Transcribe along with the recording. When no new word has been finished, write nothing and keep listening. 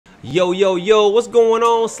Yo, yo, yo, what's going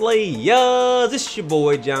on, Slayers? This is your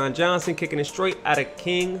boy, Jon Johnson, kicking it straight out of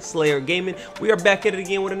KingSlayerGaming. We are back at it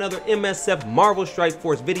again with another MSF Marvel Strike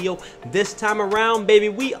Force video. This time around, baby,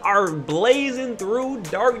 we are blazing through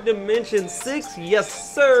Dark Dimension 6.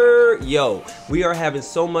 Yes, sir. Yo, we are having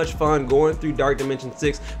so much fun going through Dark Dimension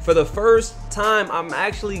 6. For the first time, I'm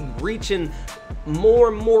actually reaching more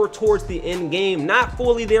and more towards the end game. Not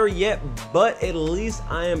fully there yet, but at least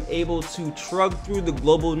I am able to trug through the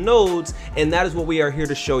global nodes, and that is what we are here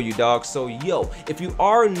to show you, dog. So yo, if you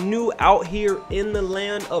are new out here in the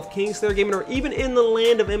land of KingSlayerGaming, or even in the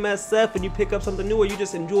land of MSF, and you pick up something new, or you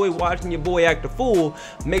just enjoy watching your boy act a fool,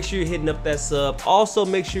 make sure you're hitting up that sub. Also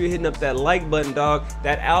make sure you're hitting up that like button, dog.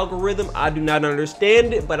 That algorithm, I do not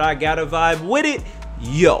understand it, but I gotta vibe with it.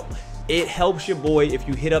 Yo, it helps your boy if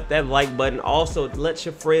you hit up that like button. Also, let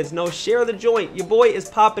your friends know. Share the joint. Your boy is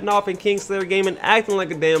popping off in KingSlayerGaming, acting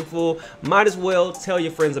like a damn fool. Might as well tell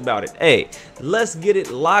your friends about it. Hey, let's get it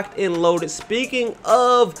locked and loaded. Speaking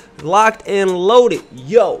of locked and loaded,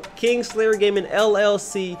 yo, KingSlayerGaming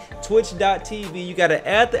LLC, twitch.tv. You got to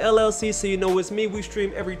add the LLC so you know it's me. We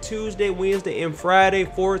stream every Tuesday, Wednesday, and Friday,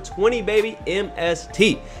 420, baby,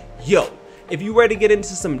 MST. Yo, if you ready to get into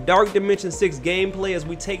some Dark Dimension 6 gameplay as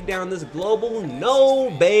we take down this global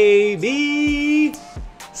node, baby,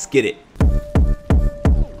 let's get it.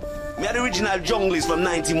 Me are the original junglist from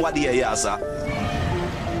 19 what year, yeah, sir.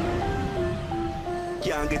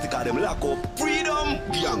 Can't get to call them lock up. Freedom,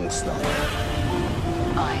 gangster.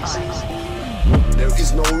 There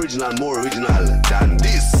is no original more original than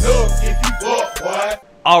this. Look, if you walk, boy.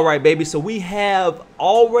 All right, baby, so we have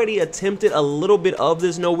already attempted a little bit of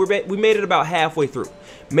this node. We made it about halfway through.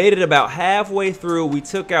 We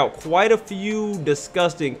took out quite a few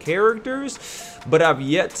disgusting characters, but I've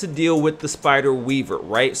yet to deal with the Spider Weaver,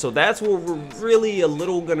 right? So that's what we're really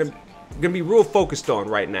gonna be real focused on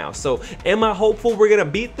right now. So am I hopeful we're gonna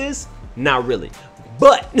beat this? Not really.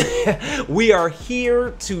 But we are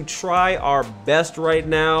here to try our best right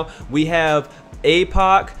now. We have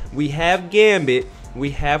APOC, we have Gambit, we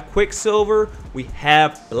have Quicksilver, we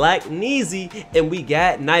have Black Kneezy, and we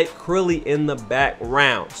got nightcrawler in the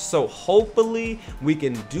background. So hopefully we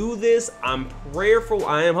can do this. I'm prayerful,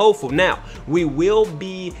 I am hopeful. Now, we will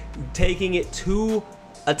be taking it 2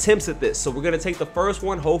 attempts at this. So we're gonna take the first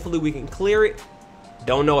one, hopefully we can clear it.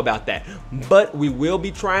 Don't know about that, but we will be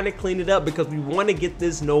trying to clean it up because we want to get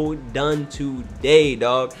this node done today,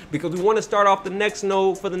 dog, because we want to start off the next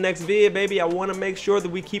node for the next vid, baby. I want to make sure that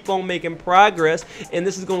we keep on making progress, and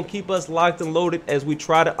this is going to keep us locked and loaded as we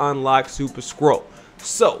try to unlock Super Scroll.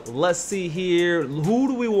 So let's see here, who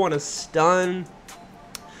do we want to stun?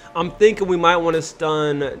 I'm thinking we might want to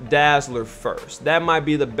stun Dazzler first. That might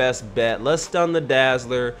be the best bet. Let's stun the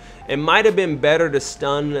Dazzler. It might have been better to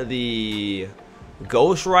stun the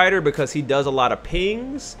Ghost Rider because he does a lot of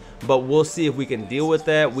pings, but we'll see if we can deal with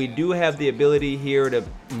that. We do have the ability here to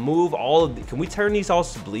move all of the, can we turn these all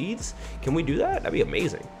to bleeds? Can we do that? That'd be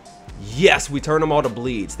amazing. Yes, we turn them all to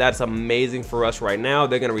bleeds. That's amazing for us right now.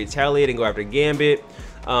 They're gonna retaliate and go after Gambit.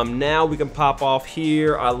 Now we can pop off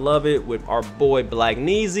here. I love it with our boy Black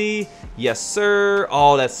Kneezy. Yes, sir.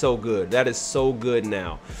 Oh, that's so good. That is so good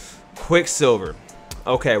now. Quicksilver.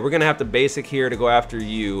 Okay, we're gonna have to basic here to go after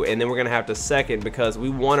you, and then we're gonna have to second because we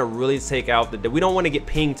want to really take out the, we don't want to get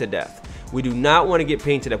pinged to death. We do not want to get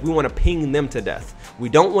pinged to death. We want to ping them to death. We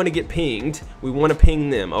don't want to get pinged. We want to ping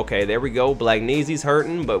them. Okay, there we go. Black Kneezy's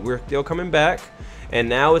hurting, but we're still coming back. And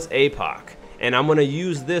now it's APOC. And I'm gonna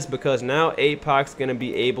use this because now APOC's gonna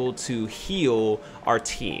be able to heal our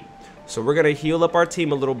team. So we're gonna heal up our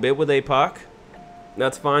team a little bit with APOC.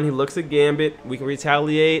 That's fine. He looks at Gambit. We can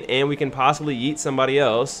retaliate, and we can possibly yeet somebody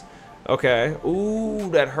else. Okay. Ooh,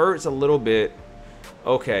 that hurts a little bit.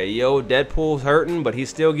 Okay, yo, Deadpool's hurting, but he's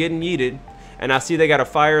still getting yeeted. And I see they got a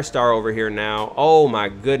Firestar over here now. Oh my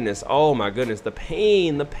goodness. Oh my goodness. The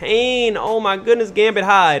pain. The pain. Oh my goodness. Gambit,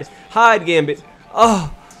 hide. Hide, Gambit.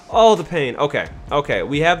 Oh, the pain. Okay. Okay.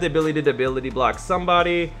 We have the ability to ability block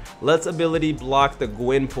somebody. Let's ability block the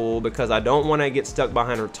Gwenpool because I don't want to get stuck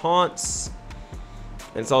behind her taunts.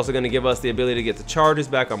 And it's also going to give us the ability to get the charges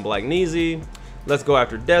back on Black Kneezy. Let's go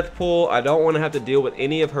after Deathpool. I don't want to have to deal with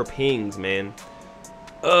any of her pings, man.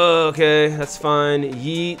 Okay, that's fine.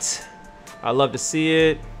 Yeet. I love to see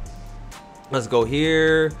it. Let's go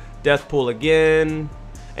here. Deathpool again.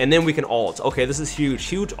 And then we can alt. Okay, this is huge.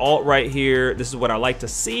 Huge alt right here. This is what I like to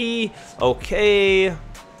see. Okay.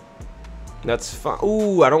 That's fine.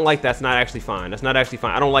 Ooh, I don't like that. That's not actually fine. That's not actually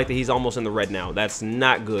fine. I don't like that he's almost in the red now. That's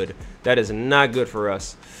not good. That is not good for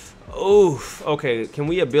us. Oof. Okay, can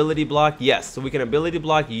we ability block? Yes, so we can ability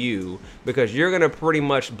block you because you're gonna pretty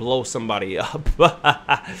much blow somebody up.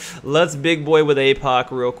 Let's big boy with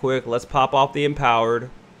APOC real quick. Let's pop off the empowered.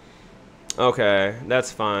 Okay,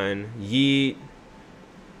 that's fine. Yeet.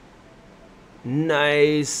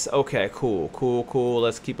 Nice. Okay, cool, cool, cool.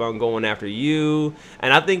 Let's keep on going after you.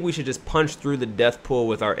 And I think we should just punch through the death pool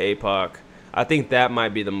with our APOC. I think that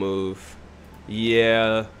might be the move.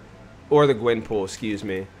 Yeah. Or the Gwen pool, excuse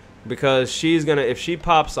me. Because she's gonna, if she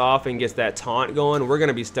pops off and gets that taunt going, we're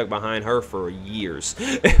gonna be stuck behind her for years.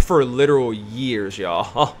 For literal years,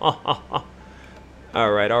 y'all.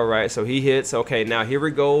 Alright, so he hits. Okay, now here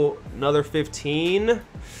we go. Another 15.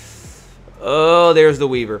 Oh, there's the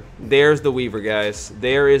Weaver. There's the Weaver, guys.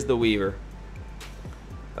 There is the Weaver.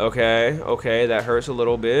 Okay, okay, that hurts a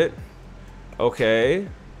little bit. Okay.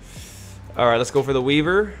 Alright, let's go for the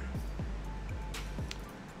Weaver.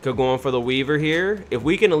 Could go on for the Weaver here. If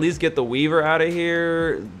we can at least get the Weaver out of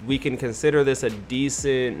here, we can consider this a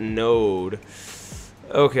decent node.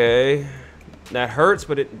 Okay. That hurts,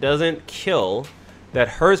 but it doesn't kill. That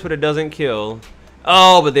hurts, but it doesn't kill.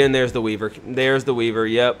 Oh, but then there's the Weaver. There's the Weaver.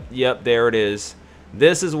 Yep, yep, there it is.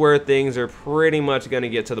 This is where things are pretty much going to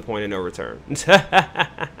get to the point of no return.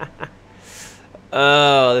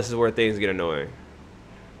 Oh, this is where things get annoying.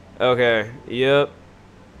 Okay, yep.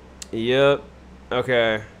 Yep.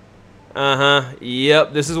 Okay.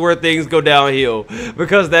 Yep. This is where things go downhill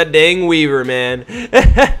because that dang Weaver, man.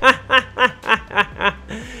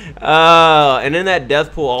 And then that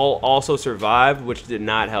death pool also survived, which did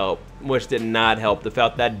not help. The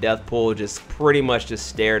fact that death pool just pretty much just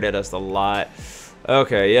stared at us a lot.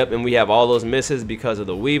 Okay. Yep. And we have all those misses because of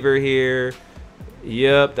the Weaver here.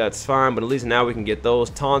 Yep. That's fine. But at least now we can get those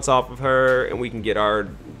taunts off of her, and we can get our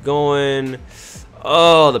going.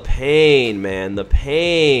 Oh, the pain, man. The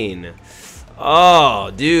pain.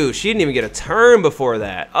 Oh, dude. She didn't even get a turn before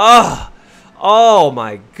that. Oh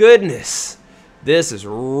my goodness. This is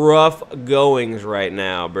rough goings right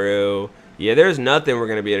now, bro. Yeah, there's nothing we're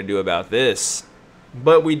going to be able to do about this.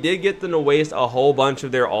 But we did get them to waste a whole bunch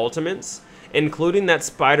of their ultimates, including that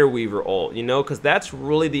Spider Weaver ult, you know, because that's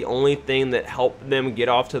really the only thing that helped them get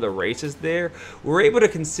off to the races there. We're able to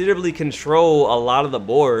considerably control a lot of the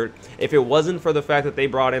board if it wasn't for the fact that they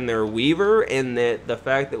brought in their Weaver and that the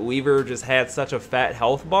fact that Weaver just had such a fat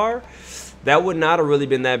health bar. That would not have really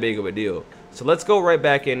been that big of a deal. So let's go right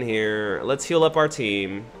back in here. Let's heal up our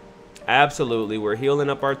team. Absolutely, we're healing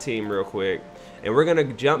up our team real quick. And we're going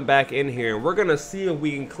to jump back in here and we're going to see if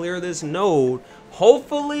we can clear this node.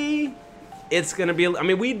 Hopefully it's going to be, I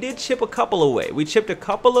mean, we did chip a couple away. We chipped a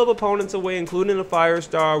couple of opponents away, including the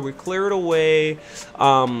Firestar. We cleared away,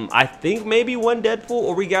 I think maybe one Deadpool,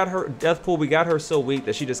 or we got her, Deathpool, we got her so weak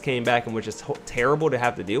that she just came back and was just terrible to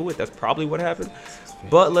have to deal with. That's probably what happened.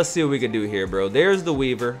 But let's see what we can do here, bro. There's the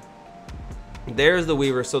Weaver. There's the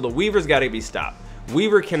Weaver. So the Weaver's got to be stopped.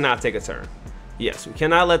 Weaver cannot take a turn. Yes, we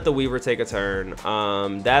cannot let the Weaver take a turn.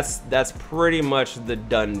 That's pretty much the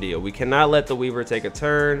done deal. We cannot let the Weaver take a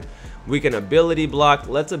turn. We can ability block.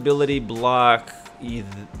 Let's ability block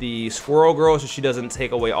the Squirrel Girl so she doesn't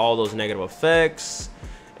take away all those negative effects.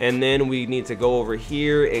 And then we need to go over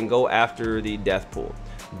here and go after the Deathpool.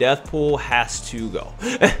 Deathpool has to go.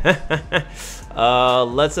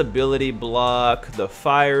 Let's ability block the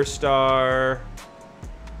Firestar.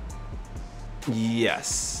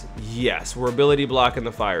 Yes, yes, we're ability blocking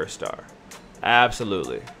the Firestar.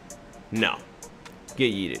 Absolutely. No.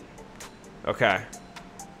 Get yeeted. Okay.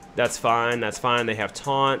 That's fine, that's fine. They have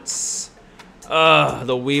taunts.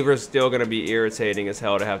 The Weaver's still gonna be irritating as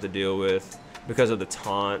hell to have to deal with because of the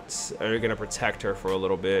taunts. They're gonna protect her for a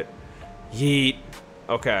little bit. Yeet.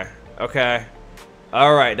 Okay, okay.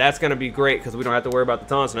 Alright, that's gonna be great because we don't have to worry about the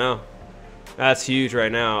taunts now. That's huge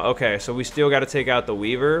right now. Okay, so we still gotta take out the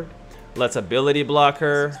Weaver. Let's ability block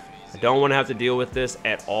her. I don't want to have to deal with this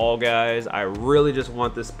at all, guys. I really just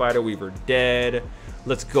want this Spider Weaver dead.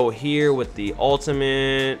 Let's go here with the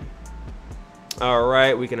ultimate. All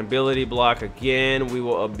right, we can ability block again. We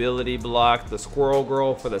will ability block the Squirrel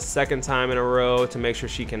Girl for the second time in a row to make sure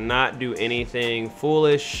she cannot do anything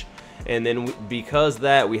foolish. And then because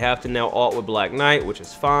that, we have to now ult with Black Knight, which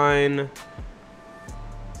is fine.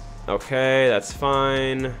 Okay, that's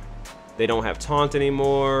fine. They don't have taunt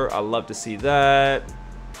anymore. I love to see that.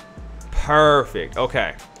 Perfect.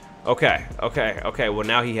 Okay. Okay. Okay. Okay. Well,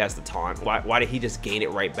 now he has the taunt. Why did he just gain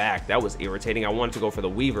it right back? That was irritating. I wanted to go for the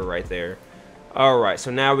Weaver right there. All right.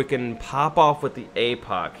 So now we can pop off with the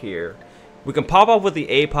APOC here. We can pop off with the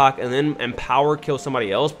APOC and then empower kill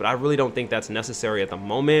somebody else, but I really don't think that's necessary at the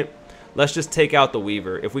moment. let's just take out the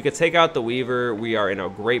Weaver. If we could take out the Weaver, we are in a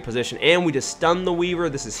great position. And we just stunned the Weaver.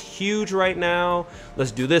 This is huge right now.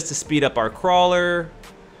 Let's do this to speed up our crawler.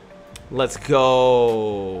 Let's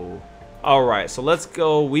go. All right, so let's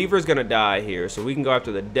go. Weaver's gonna die here, so we can go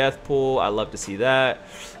after the death pool. I love to see that.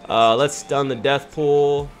 Let's stun the death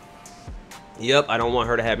pool. Yep, I don't want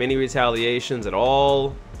her to have any retaliations at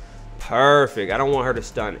all. Perfect. I don't want her to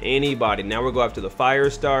stun anybody. Now we'll go after the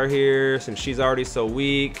Firestar here, since she's already so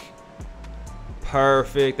weak.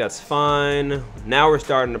 Perfect, that's fine. Now we're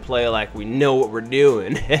starting to play like we know what we're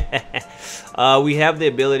doing. We have the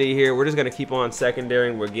ability here. We're just gonna keep on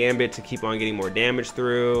secondarying with Gambit to keep on getting more damage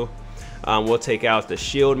through. We'll take out the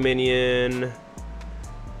shield minion.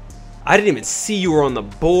 I didn't even see you were on the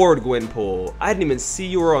board, Gwenpool. I didn't even see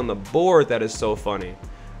you were on the board. That is so funny.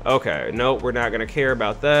 Okay, nope, we're not gonna care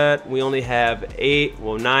about that. We only have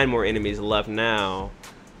 9 more enemies left now.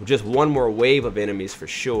 Just one more wave of enemies for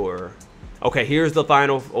sure. Okay, here's the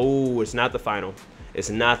final. Oh, it's not the final. It's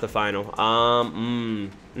not the final. I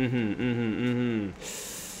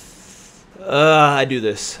do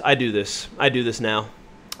this. I do this. I do this now.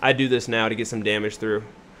 I do this now to get some damage through.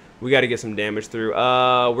 We got to get some damage through.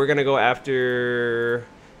 We're gonna go after.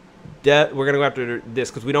 We're gonna go after this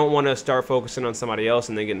because we don't want to start focusing on somebody else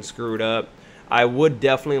and then getting screwed up. I would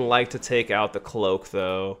definitely like to take out the cloak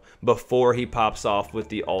though before he pops off with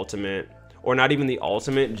the ultimate, or not even the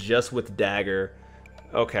ultimate, just with dagger.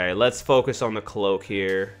 Okay, let's focus on the cloak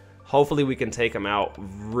here. Hopefully we can take him out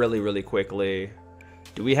really quickly.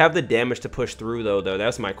 Do we have the damage to push through though?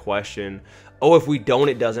 That's my question. Oh, if we don't,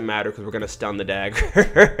 it doesn't matter because we're gonna stun the dagger.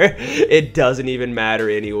 It doesn't even matter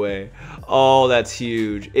anyway. Oh, that's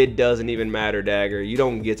huge. It doesn't even matter, dagger. You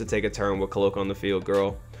don't get to take a turn with cloak on the field,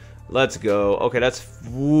 girl. Let's go. Okay, that's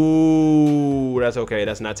okay.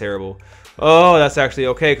 That's not terrible. Oh, that's actually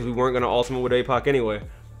okay because we weren't gonna ultimate with APOC anyway.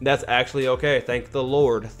 That's actually okay. Thank the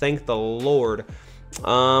Lord. Thank the Lord.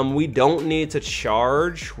 We don't need to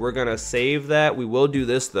charge. We're gonna save that. We will do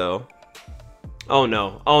this though. Oh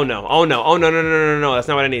no. Oh no. Oh no. Oh no. No. That's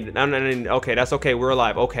not what I need. Okay, that's okay. We're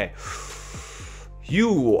alive. Okay.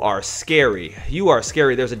 You are scary. You are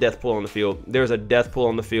scary. There's a death pool on the field. There's a death pool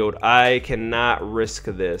on the field. I cannot risk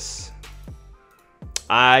this.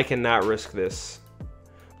 I cannot risk this.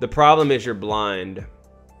 The problem is you're blind.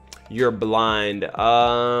 You're blind. We're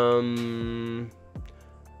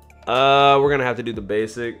gonna have to do the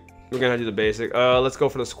basic. We're gonna have to do the basic. Let's go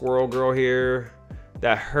for the squirrel girl here.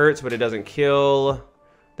 That hurts, but it doesn't kill.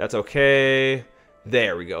 That's okay.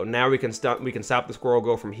 There we go. Now we can stop the squirrel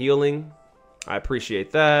girl from healing. I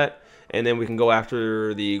appreciate that. And then we can go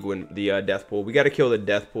after the death pool. We got to kill the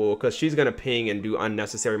death pool because she's gonna ping and do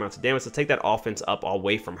unnecessary amounts of damage. So take that offense up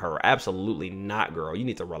away from her. Absolutely not, girl. You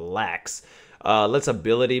need to relax. Let's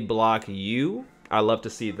ability block you. I love to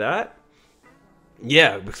see that.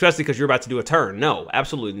 Yeah, especially because you're about to do a turn. No,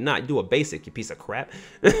 absolutely not. Do a basic, you piece of crap.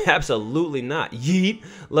 Absolutely not. Yeet.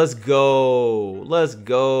 Let's go. Let's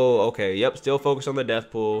go. Okay, yep, still focus on the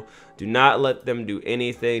death pool. Do not let them do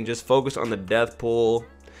anything. Just focus on the death pool.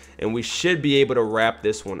 And we should be able to wrap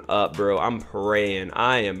this one up, bro. I'm praying.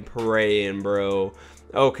 I am praying, bro.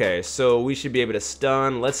 Okay, so we should be able to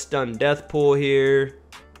stun. Let's stun death pool here.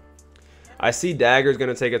 I see Dagger's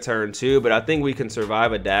gonna take a turn too, but I think we can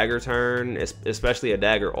survive a Dagger turn, especially a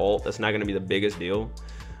Dagger ult. That's not gonna be the biggest deal,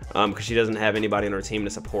 because she doesn't have anybody on her team to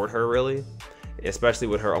support her really, especially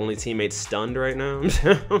with her only teammate stunned right now.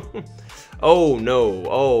 Oh no!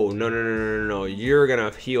 Oh no! You're gonna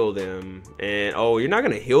heal them, and oh, you're not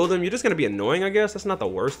gonna heal them. You're just gonna be annoying, I guess. That's not the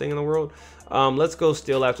worst thing in the world. Let's go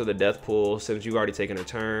steal after the death pool since you've already taken a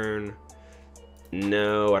turn.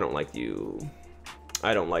 No, I don't like you.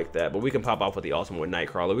 I don't like that, but we can pop off with the ultimate with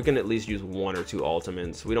Nightcrawler. We can at least use 1 or 2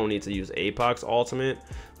 ultimates. We don't need to use APOC's ultimate,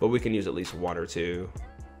 but we can use at least 1 or 2.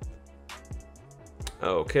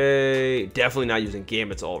 Okay, definitely not using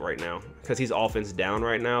Gambit's ult right now because he's offense down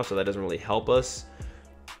right now, so that doesn't really help us.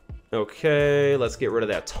 Okay, let's get rid of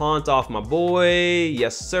that taunt off my boy.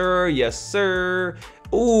 Yes, sir. Yes, sir.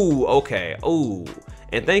 Ooh, okay. Ooh.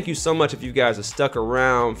 And thank you so much if you guys have stuck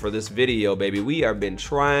around for this video, baby. We have been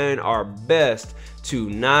trying our best to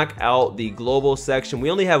knock out the global section.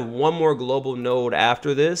 We only have 1 more global node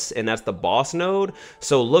after this, and that's the boss node.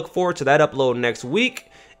 So look forward to that upload next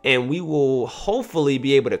week, and we will hopefully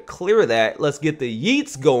be able to clear that. Let's get the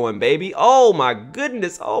yeets going, baby. Oh my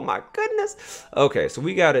goodness. Oh my goodness. Okay, so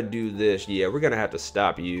we got to do this. Yeah, we're going to have to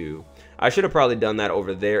stop you. I should have probably done that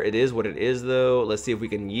over there. It is what it is, though. Let's see if we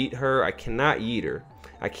can yeet her. I cannot yeet her.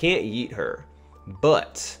 I can't yeet her,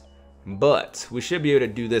 but we should be able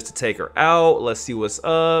to do this to take her out. Let's see what's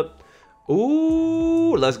up.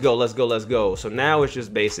 Ooh, let's go, let's go, let's go. So now it's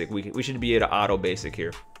just basic. We should be able to auto basic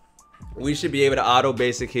here. We should be able to auto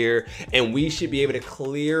basic here, and we should be able to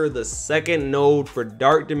clear the second node for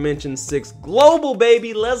Dark Dimension 6 Global,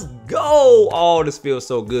 baby. Let's go. Oh, this feels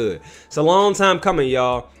so good. It's a long time coming,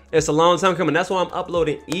 y'all. It's a long time coming. That's why I'm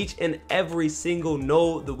uploading each and every single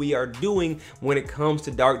node that we are doing when it comes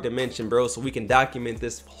to Dark Dimension, bro, so we can document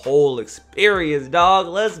this whole experience, dog.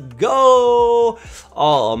 Let's go.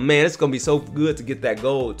 Oh, man, it's going to be so good to get that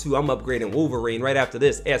gold, too. I'm upgrading Wolverine right after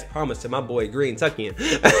this, as promised to my boy Green Tuckian.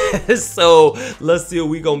 So let's see what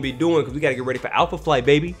we going to be doing, because we got to get ready for Alpha Flight,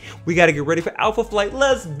 baby. We got to get ready for Alpha Flight.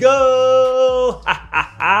 Let's go.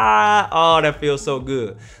 Oh, that feels so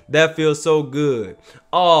good. That feels so good.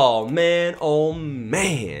 Oh man,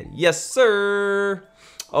 yes sir.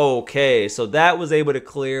 Okay, so that was able to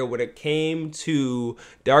clear when it came to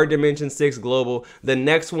Dark Dimension 6 Global. The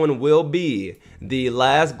next one will be the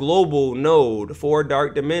last global node for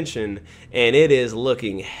Dark Dimension, and it is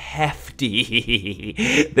looking hefty.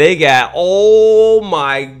 They got, oh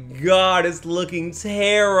my god, it's looking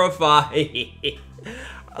terrifying.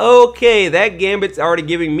 Okay, that gambit's already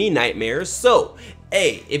giving me nightmares. So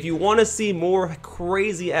hey, if you want to see more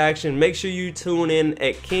crazy action, make sure you tune in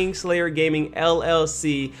at KingSlayerGaming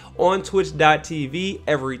LLC on twitch.tv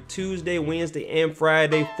every Tuesday, Wednesday, and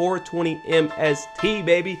Friday, 4:20 MST,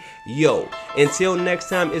 baby. Yo, until next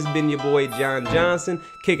time, it's been your boy Jon Johnson,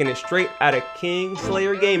 kicking it straight out of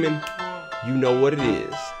KingSlayerGaming. You know what it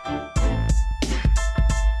is.